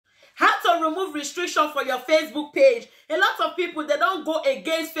remove restriction for your Facebook page. A lot of people, they don't go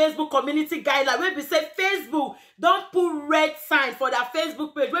against Facebook community guidelines. When we say Facebook don't put red sign for their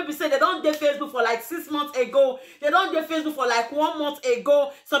Facebook page, when we say they don't do Facebook for like 6 months ago, they don't do Facebook for like 1 month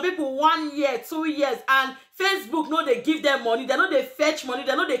ago, some people 1 year, 2 years, and Facebook no they give them money, they know they fetch money,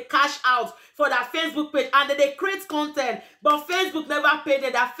 they know they cash out for their Facebook page, and they create content, but Facebook never pay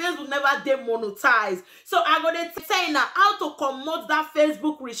them, that Facebook never they monetize. So I'm gonna say now how to promote that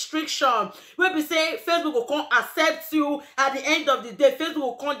Facebook restriction. When we say Facebook will come accept you at the end of the day, Facebook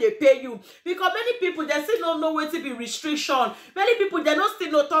will come they pay you, because many people they still don't know where to be restriction. Many people they don't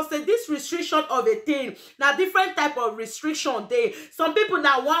still know to say this restriction of a thing. Now different type of restriction they. Some people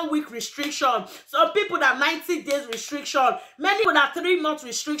now 1 week restriction. Some people that 90 days restriction. Many people that 3 months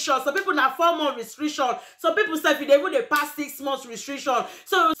restriction. Some people that 4 month restriction. Some people say if they even they pass 6 months restriction.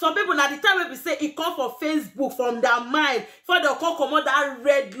 So some people now the time when we say it come for Facebook from their mind for the come out that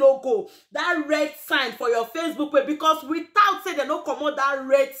red logo, that red sign for your Facebook page, because without say they don't come out that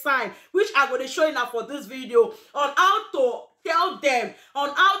red sign, which I'm going to show you now for this video on how to tell them,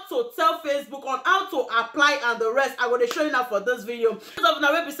 on how to tell Facebook, on how to apply and the rest. I'm going to show you now for this video. Because of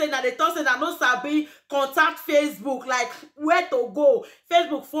now we be saying that they thought say that no sabi contact Facebook, like where to go,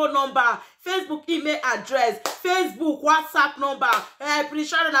 Facebook phone number, Facebook email address, Facebook WhatsApp number. Pretty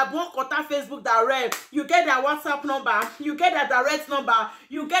sure that I won't contact Facebook direct. You get their WhatsApp number, you get their direct number,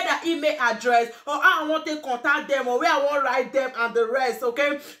 you get their email address, or how I want to contact them, or where I want to write them and the rest.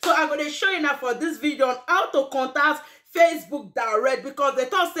 Okay, so I'm going to show you now for this video on how to contact Facebook direct, because they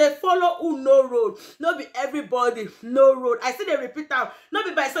thought say follow who no road, no be everybody no road. I see they repeat out, not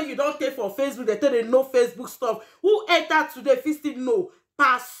be by saying you don't take for Facebook, they tell they know Facebook stuff. Who enter today if still know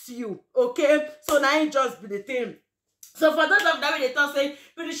pass you, okay? So now it just be the thing. So for those of them they thought say,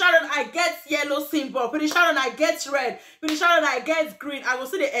 pretty sure that I get yellow symbol, pretty sure that I get red, pretty sure that I get green. I will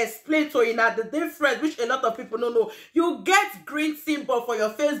see they explain to you now the difference, which a lot of people don't know. You get green symbol for your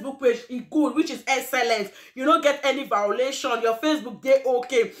Facebook page, it's good, which is excellent. You don't get any violation. Your Facebook they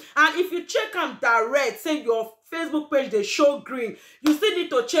okay. And if you check them direct, say your Facebook page they show green, you still need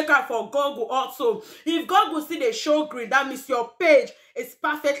to check out for Google also. If Google see they show green, that means your page is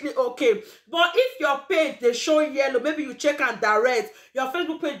perfectly okay. But if your page they show yellow, maybe you check out direct, your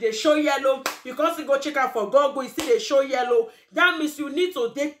Facebook page they show yellow, you can still go check out for Google, you see they show yellow, that means you need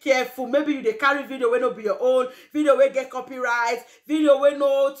to take careful. Maybe you they carry video when no be your own, video where get copyright, video where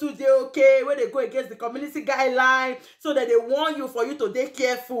no today okay, where they go against the community guideline, so that they warn you for you to take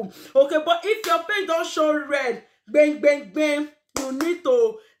careful. Okay, but if your page don't show red, bang bang bang, you need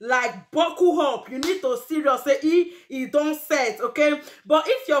to like buckle up, you need to serious say it don't set, okay? But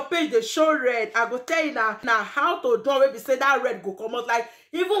if your page they show red, I go tell you now how to do maybe say that red go come out. Like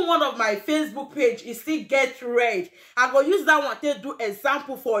even one of my Facebook page is still get red. I go use that one to do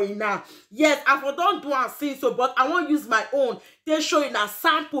example for you now. Yes, I for don't do and see so, but I won't use my own. They show you a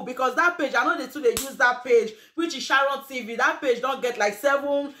sample, because that page I know they too they use that page, which is Sharon TV. That page don't get like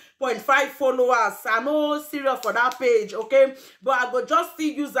 7.5 followers. I know serious for that page, okay? But I go just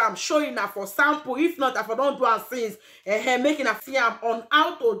still use them showing that for sample. If not, if I don't do am since making a film on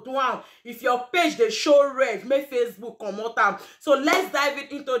how to do am. If your page they show red, make Facebook come out. So let's dive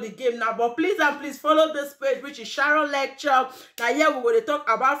into the game now. But please and please follow this page, which is Sharon Lecture. Now here we're going to talk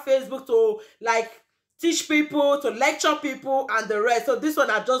about Facebook to like teach people, to lecture people and the rest. So this one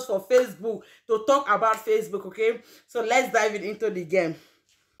are just for Facebook, to talk about Facebook, okay? So let's dive into the game.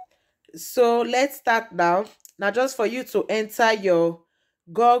 So let's start now. Now just for you to enter your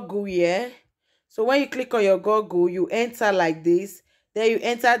Google here. So when you click on your Google, you enter like this. Then you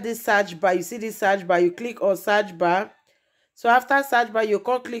enter this search bar. You see this search bar, you click on search bar. So after search bar, you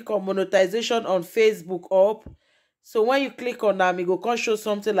can click on monetization on Facebook up. So when you click on them, it will come show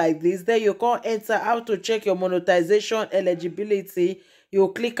something like this. Then you can enter how to check your monetization eligibility. You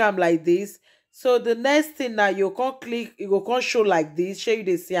click them like this. So the next thing now you can click, it will come show like this. Show you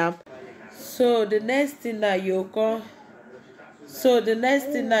the same. So the next thing now you can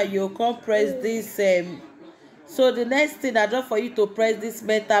press this so the next thing now just for you to press this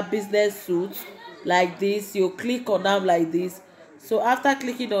Meta Business Suite like this. You click on them like this. So after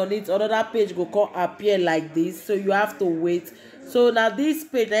clicking on it, another page will come appear like this. So you have to wait. So now this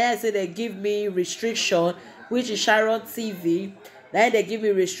page, now I say they give me restriction, which is Sharon TV. Now they give me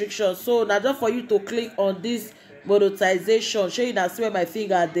restriction. So now just for you to click on this monetization, show you that see where my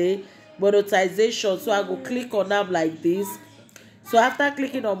finger there, monetization. So I go click on them like this. So after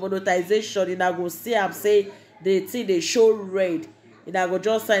clicking on monetization, and I go see I'm say the thing they show red. And I go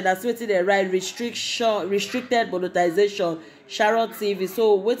just sign that's waiting the right restricted monetization Sharon TV.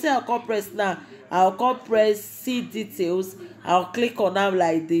 So waiting I come press now, I'll come press see details. I'll click on them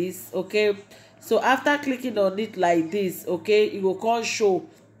like this. Okay, so after clicking on it like this, okay, it will come show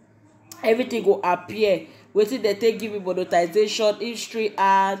everything go appear wetin dem take give me monetization history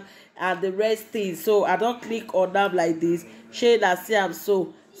and the rest things. So I don click on am like this. Shey na see am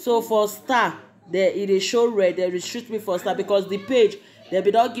so for star there e dey show red. Dem restrict me for star because the page dem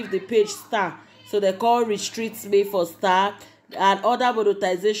bin don give the page star, so dem come restrict me for star. And other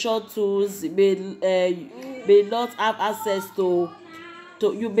monetization tools may not have access to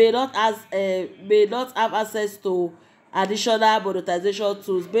you may not have access to additional monetization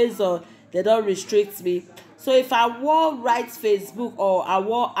tools based on they don restrict me. So if I wan write Facebook or I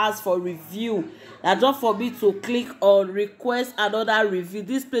wan ask for review, na just for me to click on request another review.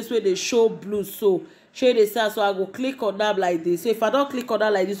 This place wey dey show blue so shey dey see am, so I go click on am like this. So if I don click on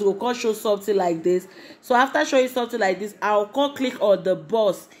am like this, e go come show something like this. So after showing something like this, I go come click on the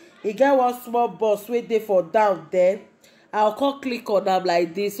box. E get one small box wey dey for down there. I'll come click on them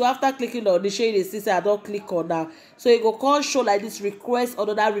like this. So after clicking on the shade, dey see say I don click on them. So it go come show like this, request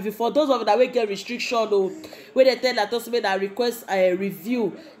another review. For those of you that will get restriction or when they tell that also make that request a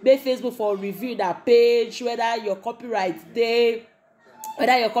review, make Facebook for review that page, whether your copyright dey,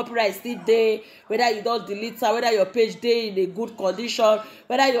 whether your copyright still dey, whether you don delete am, whether your page dey in a good condition,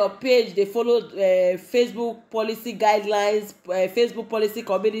 whether your page dey follow Facebook policy guidelines, Facebook policy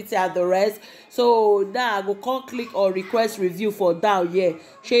community and the rest. So now I go come click on request review for down here.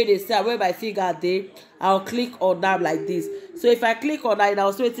 Shey dey see where my finger dey, I'll click on am like this. So if I click on that,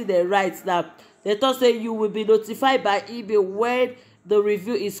 I'll waiting the right now. They talk say you will be notified by email when the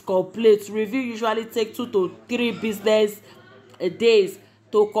review is complete. Review usually take 2 to 3 business days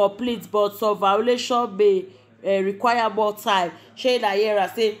to complete, but some violation may require more time. Shey na here I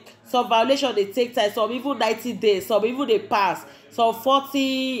say some violation dey take time, some even 90 days, some even dey pass, some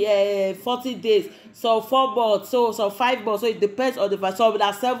 40 days, some 4 months, so some 5 months. So it depends on the some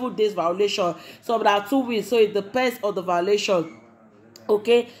na 7 days violation, some na 2 weeks. So it depends on the violation.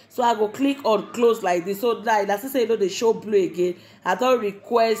 Okay, so I go click on close like this. So now I say dey show blue again. I don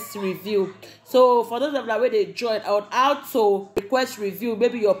request review. So for those of you wey dey join on how to request review,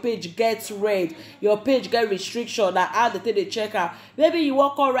 maybe your page gets red, your page get restriction, na how they check am. Maybe you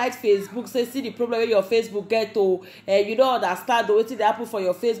wan come write Facebook say see the problem wey your Facebook get to you no understand wetin dey happen for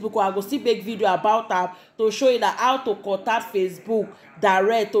your Facebook. Or I go still make video about am to show you na how to contact Facebook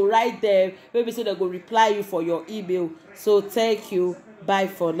direct, to write them, maybe say they go reply you for your email. So thank you. Bye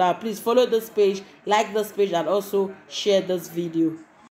for now. Please follow this page, like this page, and also share this video.